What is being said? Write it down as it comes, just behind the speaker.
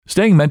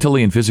Staying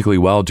mentally and physically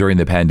well during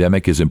the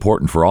pandemic is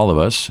important for all of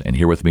us. And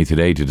here with me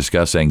today to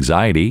discuss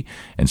anxiety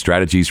and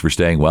strategies for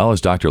staying well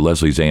is Dr.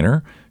 Leslie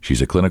Zahner.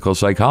 She's a clinical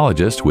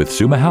psychologist with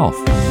Summa Health.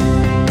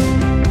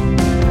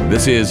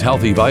 This is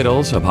Healthy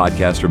Vitals, a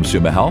podcast from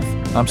Summa Health.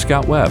 I'm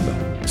Scott Webb.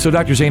 So,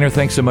 Dr. Zahner,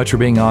 thanks so much for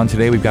being on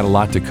today. We've got a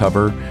lot to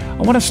cover. I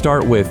want to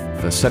start with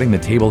setting the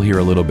table here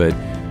a little bit.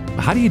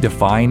 How do you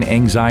define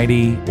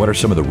anxiety? What are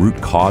some of the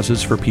root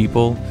causes for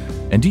people?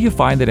 And do you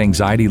find that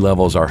anxiety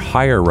levels are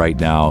higher right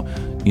now,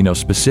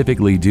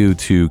 specifically due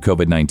to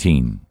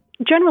COVID-19?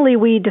 Generally,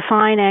 we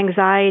define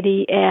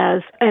anxiety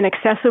as an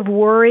excessive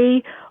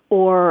worry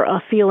or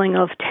a feeling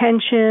of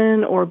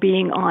tension or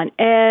being on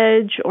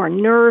edge or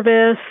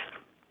nervous,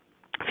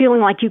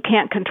 feeling like you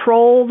can't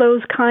control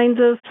those kinds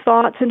of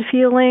thoughts and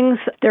feelings.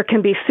 There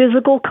can be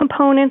physical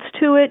components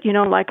to it,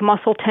 like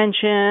muscle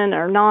tension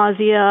or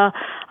nausea.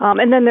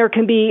 And then there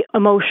can be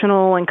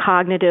emotional and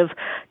cognitive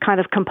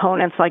kind of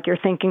components like your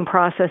thinking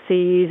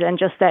processes and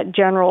just that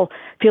general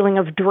feeling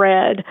of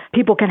dread.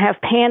 People can have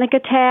panic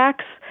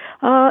attacks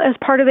as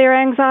part of their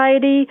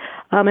anxiety.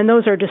 And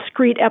those are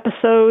discrete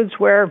episodes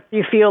where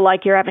you feel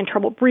like you're having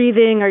trouble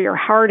breathing or your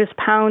heart is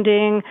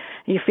pounding.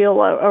 You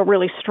feel a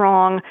really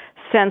strong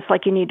sense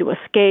like you need to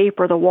escape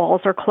or the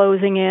walls are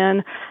closing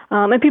in.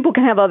 And people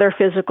can have other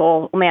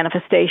physical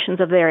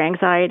manifestations of their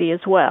anxiety as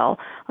well,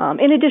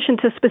 in addition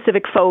to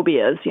specific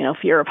phobias,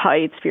 fear of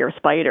heights, fear of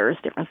spiders,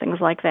 different things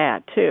like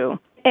that too.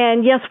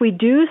 And yes, we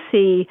do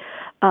see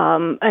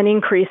an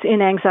increase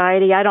in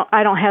anxiety. I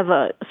don't have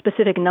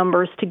specific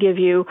numbers to give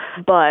you,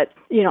 but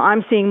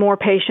I'm seeing more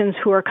patients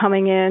who are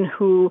coming in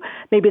who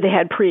maybe they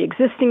had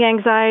pre-existing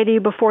anxiety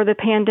before the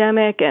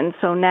pandemic, and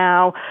so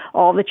now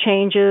all the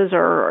changes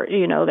are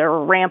they're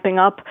ramping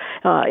up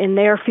in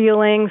their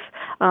feelings,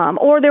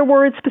 or they're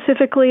worried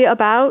specifically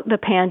about the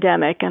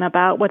pandemic and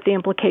about what the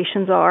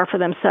implications are for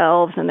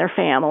themselves and their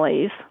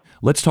families.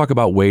 Let's talk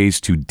about ways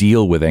to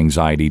deal with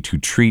anxiety, to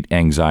treat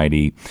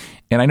anxiety.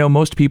 And I know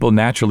most people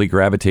naturally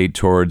gravitate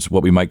towards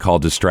what we might call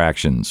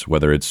distractions,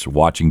 whether it's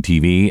watching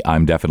TV,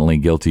 I'm definitely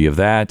guilty of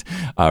that,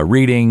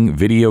 reading,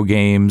 video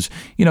games,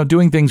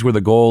 doing things where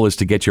the goal is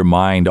to get your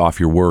mind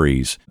off your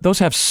worries. Those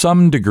have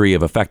some degree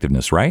of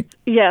effectiveness, right?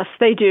 Yes,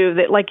 they do.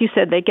 Like you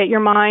said, they get your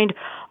mind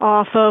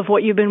off of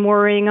what you've been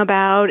worrying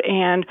about.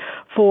 And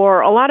for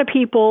a lot of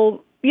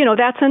people,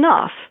 that's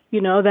enough.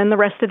 Then the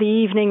rest of the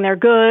evening they're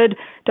good,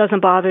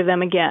 doesn't bother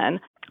them again.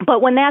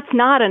 But when that's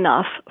not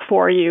enough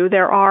for you,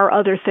 there are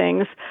other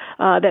things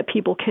that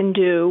people can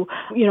do.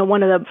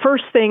 One of the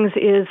first things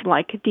is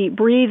like deep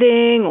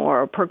breathing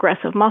or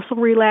progressive muscle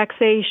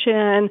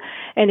relaxation,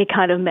 any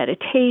kind of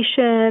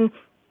meditation.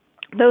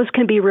 Those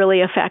can be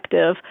really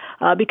effective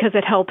because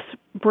it helps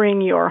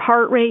bring your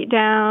heart rate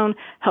down,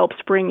 helps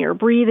bring your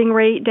breathing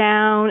rate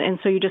down, and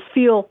so you just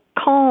feel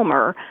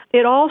calmer.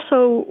 It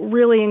also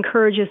really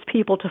encourages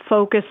people to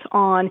focus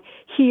on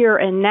here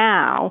and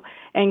now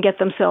and get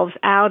themselves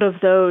out of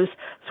those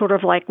sort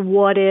of like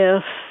what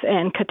if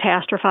and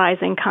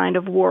catastrophizing kind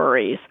of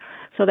worries.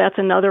 So that's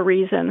another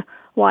reason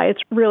why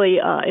it's really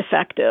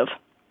effective.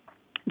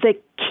 The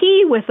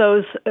key with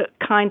those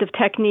kind of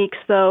techniques,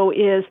 though,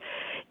 is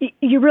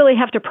you really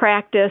have to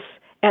practice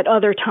at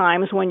other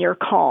times when you're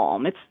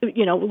calm. It's,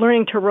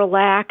 learning to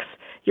relax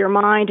your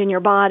mind and your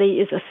body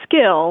is a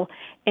skill.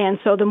 And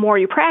so the more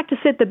you practice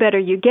it, the better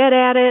you get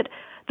at it,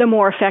 the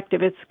more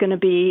effective it's going to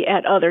be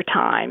at other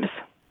times.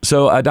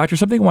 So, Doctor,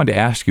 something I wanted to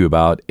ask you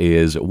about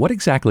is what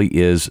exactly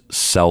is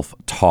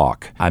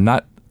self-talk? I'm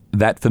not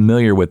that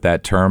familiar with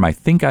that term. I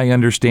think I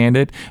understand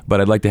it,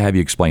 but I'd like to have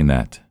you explain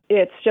that.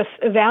 It's just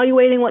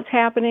evaluating what's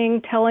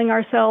happening, telling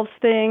ourselves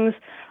things.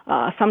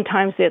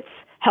 Sometimes it's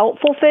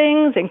helpful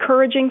things,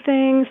 encouraging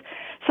things.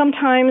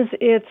 Sometimes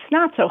it's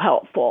not so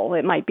helpful.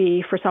 It might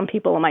be, for some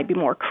people, it might be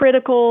more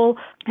critical.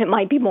 It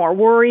might be more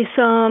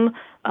worrisome.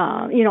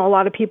 A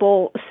lot of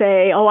people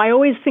say, I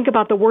always think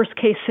about the worst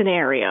case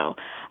scenario.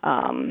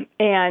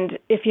 And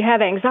if you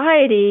have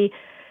anxiety,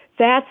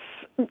 that's,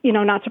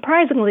 not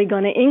surprisingly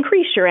going to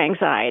increase your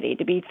anxiety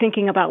to be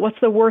thinking about what's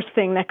the worst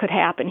thing that could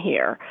happen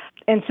here.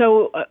 And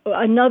so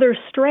another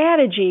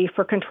strategy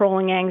for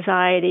controlling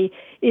anxiety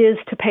is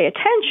to pay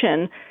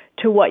attention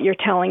to what you're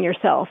telling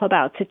yourself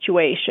about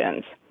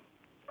situations.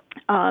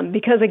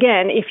 Because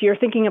again, if you're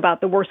thinking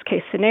about the worst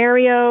case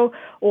scenario,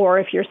 or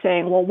if you're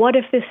saying, well, what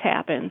if this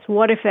happens?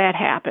 What if that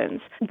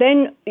happens?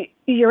 Then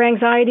your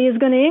anxiety is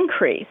going to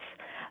increase.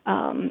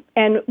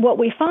 And what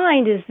we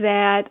find is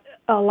that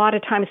a lot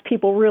of times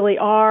people really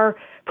are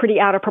pretty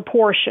out of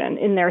proportion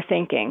in their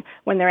thinking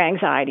when their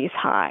anxiety is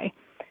high.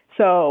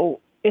 So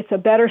it's a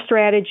better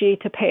strategy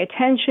to pay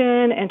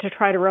attention and to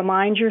try to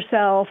remind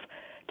yourself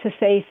to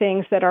say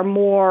things that are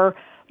more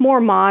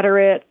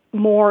moderate,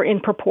 more in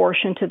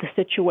proportion to the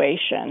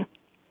situation.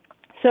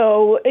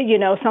 So,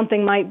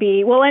 something might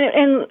be,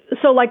 and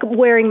so like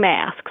wearing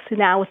masks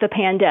now with the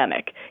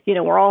pandemic,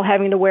 we're all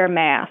having to wear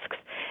masks,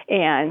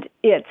 and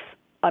it's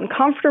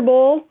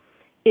uncomfortable,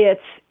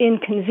 it's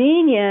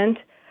inconvenient.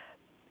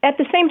 At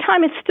the same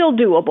time, it's still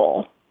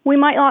doable. We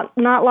might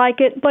not like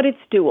it, but it's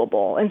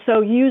doable. And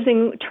so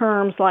using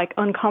terms like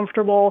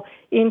uncomfortable,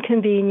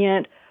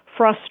 inconvenient,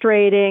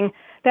 frustrating,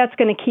 that's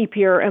going to keep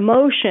your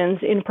emotions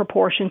in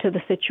proportion to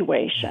the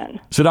situation.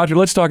 So, Doctor,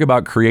 let's talk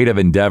about creative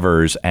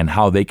endeavors and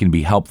how they can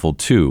be helpful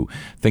too.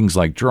 Things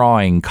like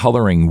drawing,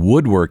 coloring,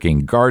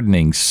 woodworking,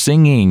 gardening,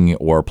 singing,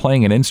 or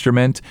playing an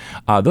instrument.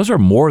 Those are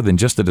more than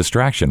just a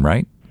distraction,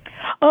 right?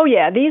 Oh,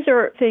 yeah. These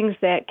are things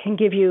that can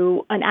give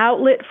you an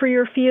outlet for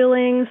your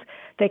feelings.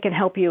 They can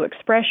help you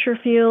express your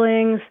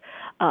feelings.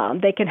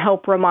 They can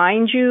help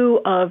remind you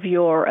of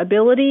your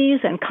abilities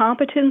and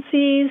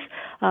competencies,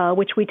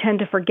 which we tend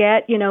to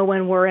forget.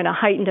 When we're in a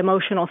heightened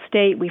emotional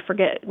state, we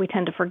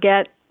tend to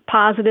forget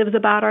positives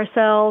about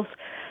ourselves.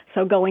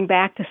 So going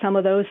back to some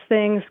of those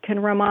things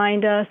can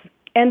remind us.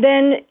 And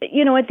then,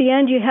 at the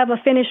end, you have a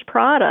finished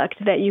product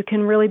that you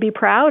can really be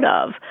proud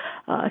of.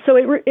 So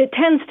it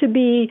tends to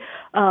be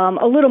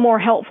a little more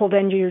helpful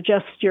than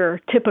your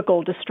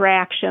typical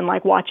distraction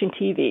like watching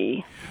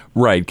TV.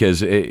 Right,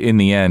 because in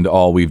the end,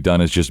 all we've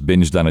done is just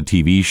binged on a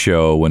TV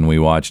show when we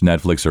watch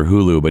Netflix or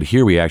Hulu. But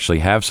here we actually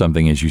have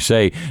something, as you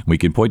say, we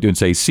can point to and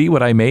say, see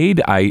what I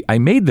made? I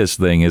made this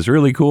thing. It's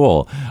really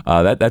cool.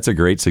 That's a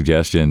great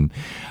suggestion.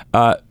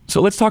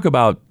 So let's talk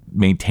about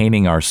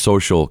maintaining our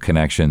social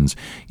connections.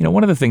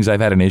 One of the things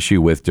I've had an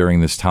issue with during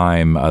this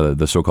time,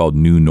 the so-called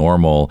new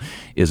normal,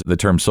 is the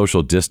term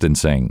social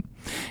distancing.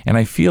 And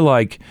I feel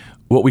like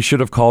what we should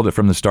have called it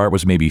from the start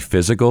was maybe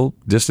physical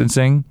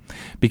distancing,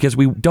 because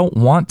we don't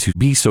want to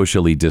be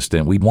socially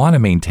distant. We want to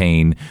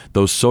maintain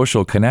those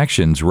social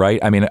connections, right?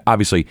 I mean,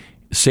 obviously,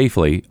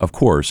 safely, of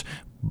course,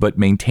 but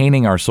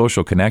maintaining our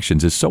social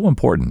connections is so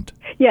important.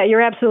 Yeah,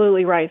 you're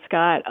absolutely right,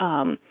 Scott.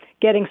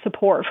 Getting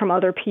support from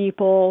other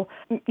people,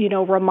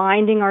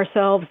 reminding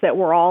ourselves that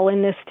we're all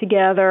in this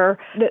together,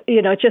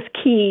 it's just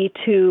key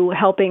to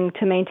helping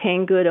to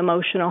maintain good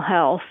emotional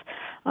health.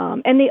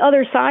 And the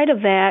other side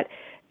of that,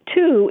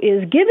 too,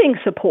 is giving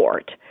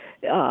support.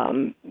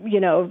 There's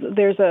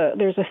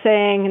a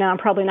saying, and I'm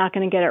probably not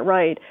going to get it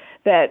right,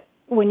 that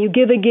when you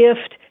give a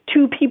gift,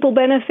 two people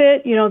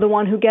benefit, the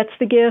one who gets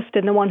the gift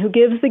and the one who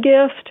gives the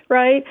gift,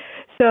 right?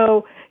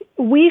 So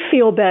we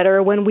feel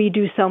better when we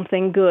do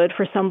something good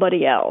for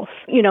somebody else.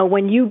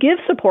 When you give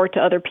support to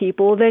other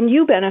people, then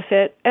you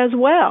benefit as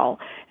well.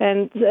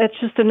 And that's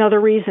just another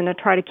reason to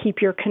try to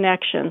keep your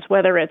connections,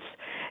 whether it's,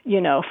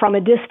 from a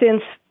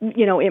distance,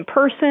 in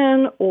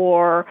person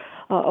or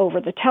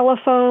over the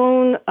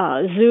telephone,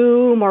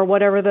 Zoom, or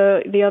whatever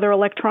the other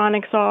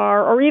electronics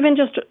are, or even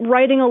just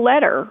writing a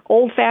letter,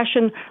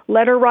 old-fashioned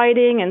letter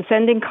writing and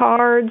sending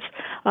cards.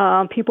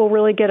 People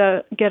really get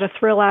a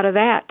thrill out of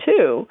that,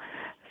 too.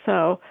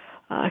 So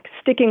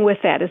sticking with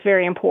that is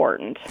very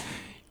important.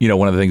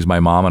 One of the things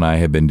my mom and I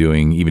have been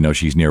doing, even though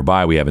she's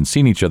nearby, we haven't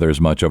seen each other as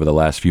much over the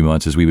last few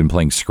months, is we've been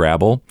playing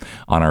Scrabble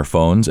on our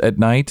phones at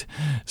night.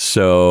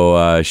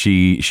 So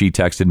she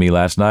texted me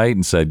last night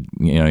and said,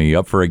 you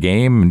up for a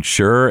game? And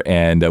sure.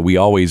 And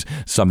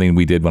something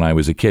we did when I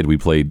was a kid, we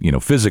played,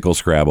 physical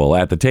Scrabble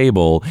at the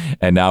table.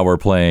 And now we're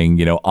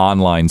playing,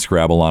 online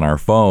Scrabble on our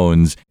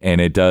phones. And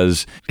it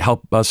does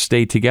help us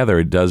stay together.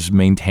 It does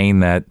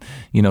maintain that,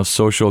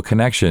 social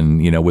connection,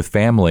 with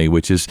family,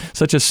 which is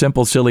such a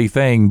simple, silly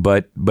thing,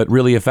 but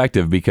really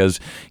effective, because,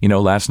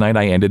 last night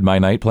I ended my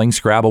night playing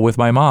Scrabble with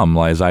my mom,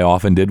 as I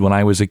often did when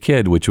I was a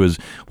kid, which was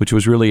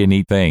really a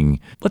neat thing.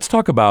 Let's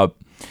talk about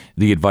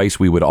the advice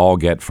we'll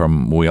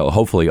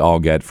hopefully all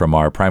get from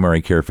our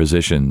primary care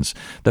physicians,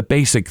 the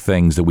basic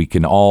things that we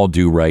can all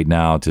do right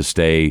now to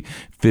stay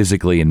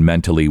physically and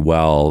mentally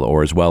well,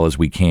 or as well as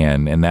we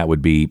can. And that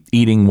would be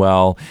eating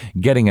well,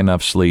 getting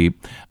enough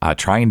sleep,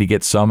 trying to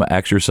get some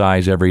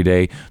exercise every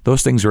day.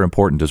 Those things are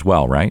important as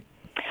well, right?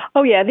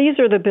 Oh, yeah. These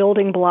are the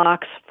building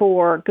blocks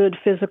for good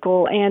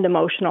physical and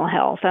emotional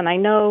health. And I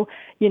know,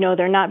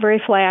 they're not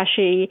very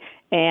flashy.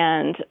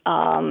 And,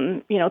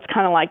 it's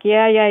kind of like,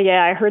 yeah,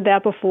 I heard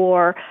that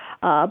before.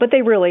 But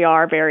they really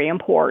are very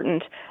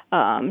important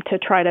to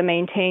try to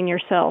maintain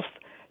yourself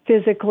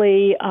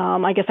physically.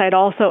 I guess I'd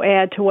also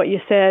add to what you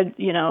said,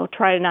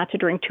 try not to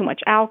drink too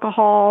much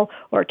alcohol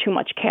or too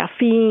much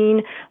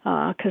caffeine,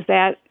 because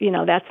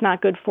that's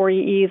not good for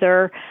you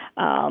either.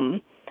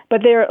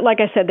 But like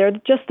I said, they're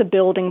just the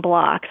building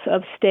blocks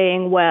of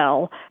staying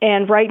well.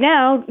 And right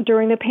now,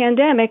 during the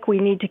pandemic, we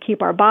need to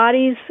keep our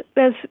bodies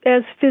as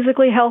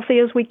physically healthy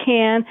as we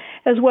can,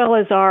 as well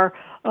as our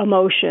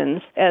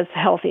emotions as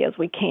healthy as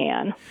we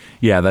can.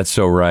 Yeah, that's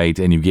so right.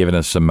 And you've given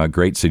us some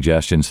great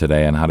suggestions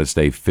today on how to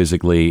stay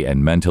physically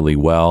and mentally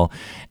well.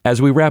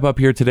 As we wrap up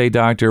here today,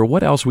 Doctor,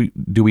 what else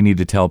do we need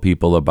to tell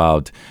people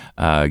about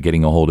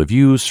getting a hold of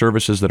you,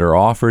 services that are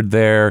offered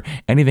there,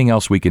 anything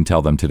else we can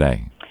tell them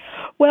today?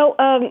 Well,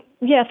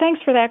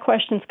 thanks for that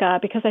question,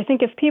 Scott, because I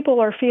think if people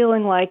are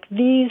feeling like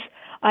these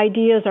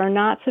ideas are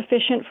not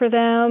sufficient for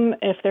them,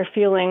 if they're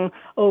feeling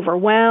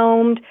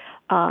overwhelmed,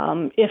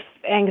 if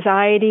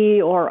anxiety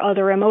or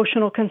other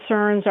emotional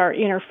concerns are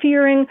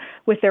interfering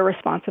with their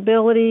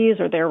responsibilities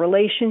or their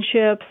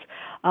relationships,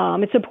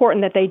 it's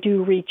important that they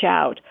do reach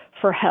out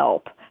for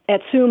help. At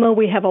Summa,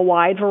 we have a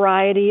wide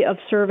variety of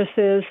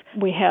services.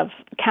 We have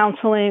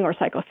counseling or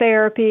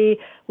psychotherapy.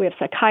 We have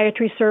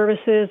psychiatry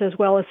services, as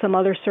well as some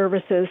other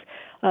services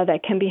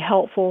that can be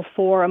helpful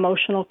for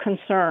emotional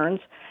concerns.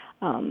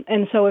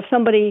 And so if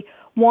somebody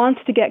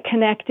wants to get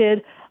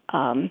connected,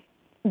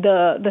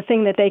 the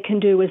thing that they can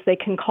do is they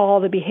can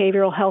call the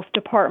Behavioral Health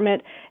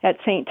Department at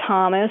St.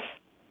 Thomas,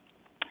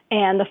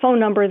 and the phone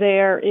number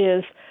there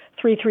is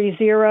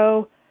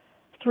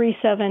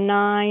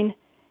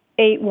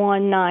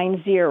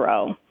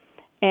 330-379-8190.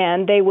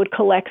 And they would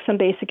collect some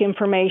basic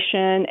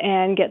information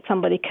and get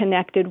somebody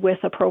connected with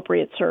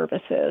appropriate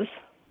services.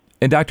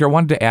 And Doctor, I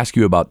wanted to ask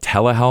you about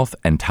telehealth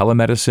and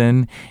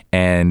telemedicine,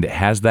 and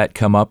has that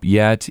come up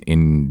yet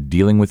in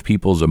dealing with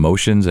people's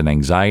emotions and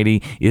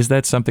anxiety? Is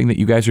that something that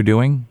you guys are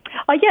doing?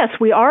 Yes,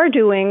 we are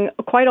doing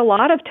quite a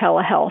lot of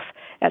telehealth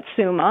at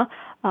Summa,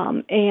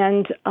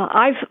 and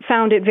I've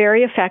found it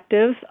very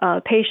effective.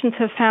 Patients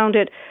have found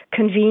it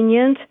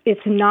convenient.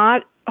 It's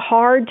not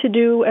hard to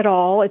do at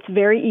all. It's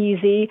very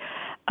easy.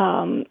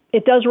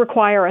 It does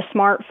require a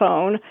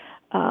smartphone.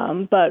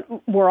 But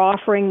we're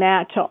offering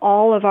that to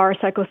all of our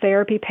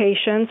psychotherapy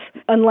patients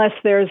unless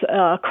there's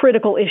a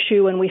critical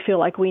issue and we feel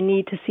like we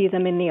need to see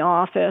them in the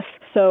office.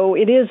 So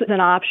it is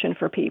an option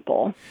for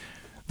people.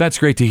 That's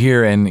great to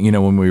hear. And,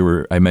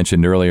 when I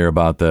mentioned earlier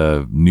about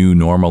the new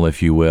normal,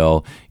 if you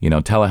will,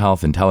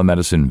 telehealth and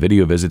telemedicine,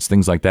 video visits,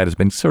 things like that has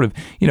been sort of,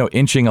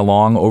 inching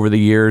along over the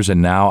years. And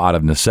now out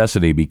of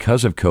necessity,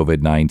 because of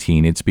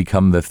COVID-19, it's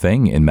become the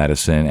thing in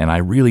medicine. And I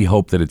really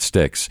hope that it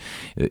sticks.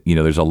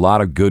 There's a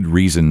lot of good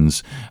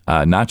reasons,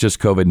 not just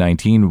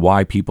COVID-19,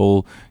 why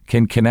people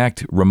can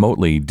connect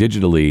remotely,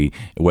 digitally,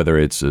 whether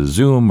it's a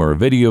Zoom or a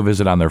video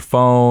visit on their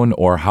phone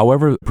or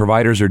however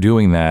providers are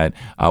doing that.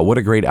 What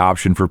a great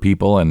option for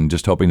people, and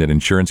just hoping that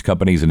insurance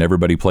companies and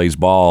everybody plays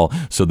ball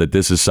so that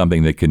this is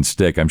something that can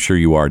stick. I'm sure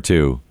you are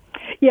too.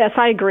 Yes,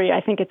 I agree.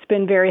 I think it's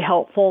been very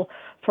helpful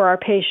for our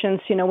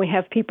patients. We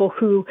have people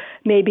who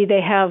maybe they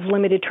have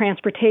limited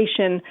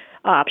transportation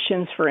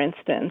options, for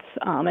instance,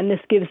 and this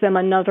gives them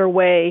another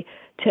way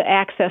to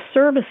access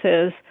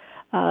services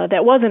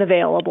that wasn't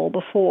available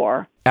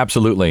before.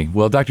 Absolutely.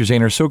 Well, Dr.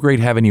 Zehner, so great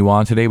having you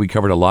on today. We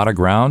covered a lot of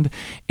ground,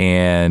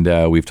 and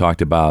we've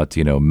talked about,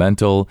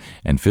 mental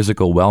and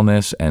physical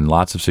wellness and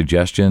lots of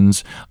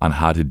suggestions on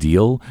how to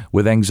deal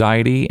with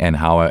anxiety and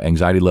how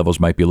anxiety levels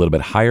might be a little bit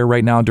higher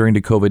right now during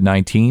the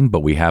COVID-19,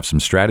 but we have some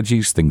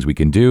strategies, things we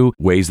can do,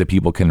 ways that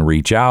people can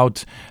reach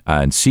out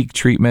and seek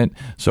treatment.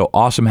 So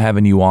awesome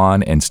having you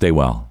on, and stay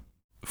well.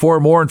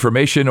 For more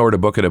information or to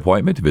book an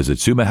appointment, visit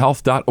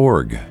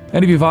sumahealth.org.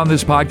 And if you found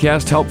this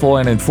podcast helpful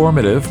and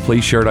informative,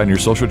 please share it on your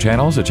social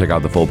channels and check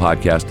out the full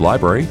podcast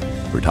library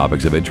for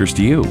topics of interest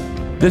to you.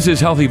 This is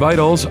Healthy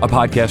Vitals, a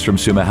podcast from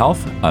Summa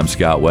Health. I'm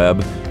Scott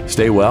Webb.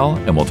 Stay well,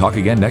 and we'll talk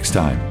again next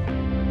time.